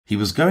He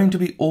was going to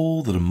be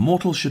all that a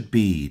mortal should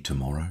be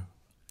tomorrow.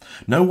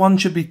 No one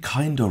should be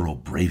kinder or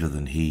braver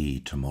than he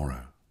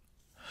tomorrow.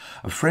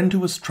 A friend who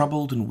was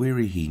troubled and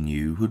weary he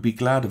knew, who'd be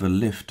glad of a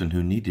lift and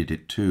who needed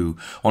it too.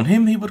 On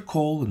him he would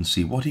call and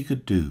see what he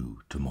could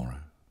do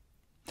tomorrow.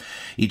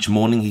 Each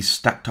morning he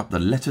stacked up the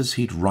letters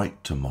he'd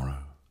write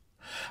tomorrow,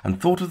 and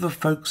thought of the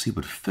folks he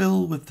would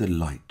fill with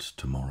delight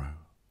tomorrow.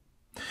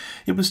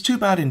 It was too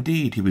bad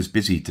indeed he was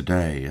busy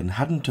today, and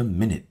hadn't a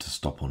minute to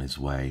stop on his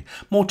way.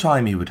 More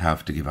time he would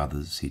have to give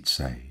others, he'd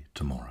say,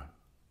 tomorrow.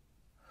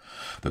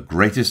 The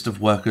greatest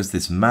of workers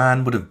this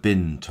man would have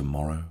been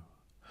tomorrow.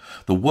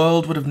 The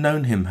world would have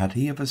known him had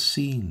he ever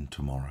seen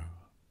tomorrow.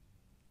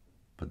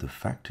 But the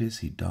fact is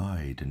he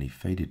died and he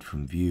faded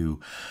from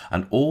view,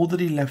 and all that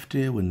he left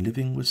here when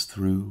living was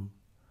through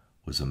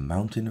was a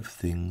mountain of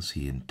things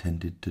he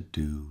intended to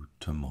do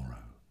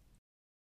tomorrow.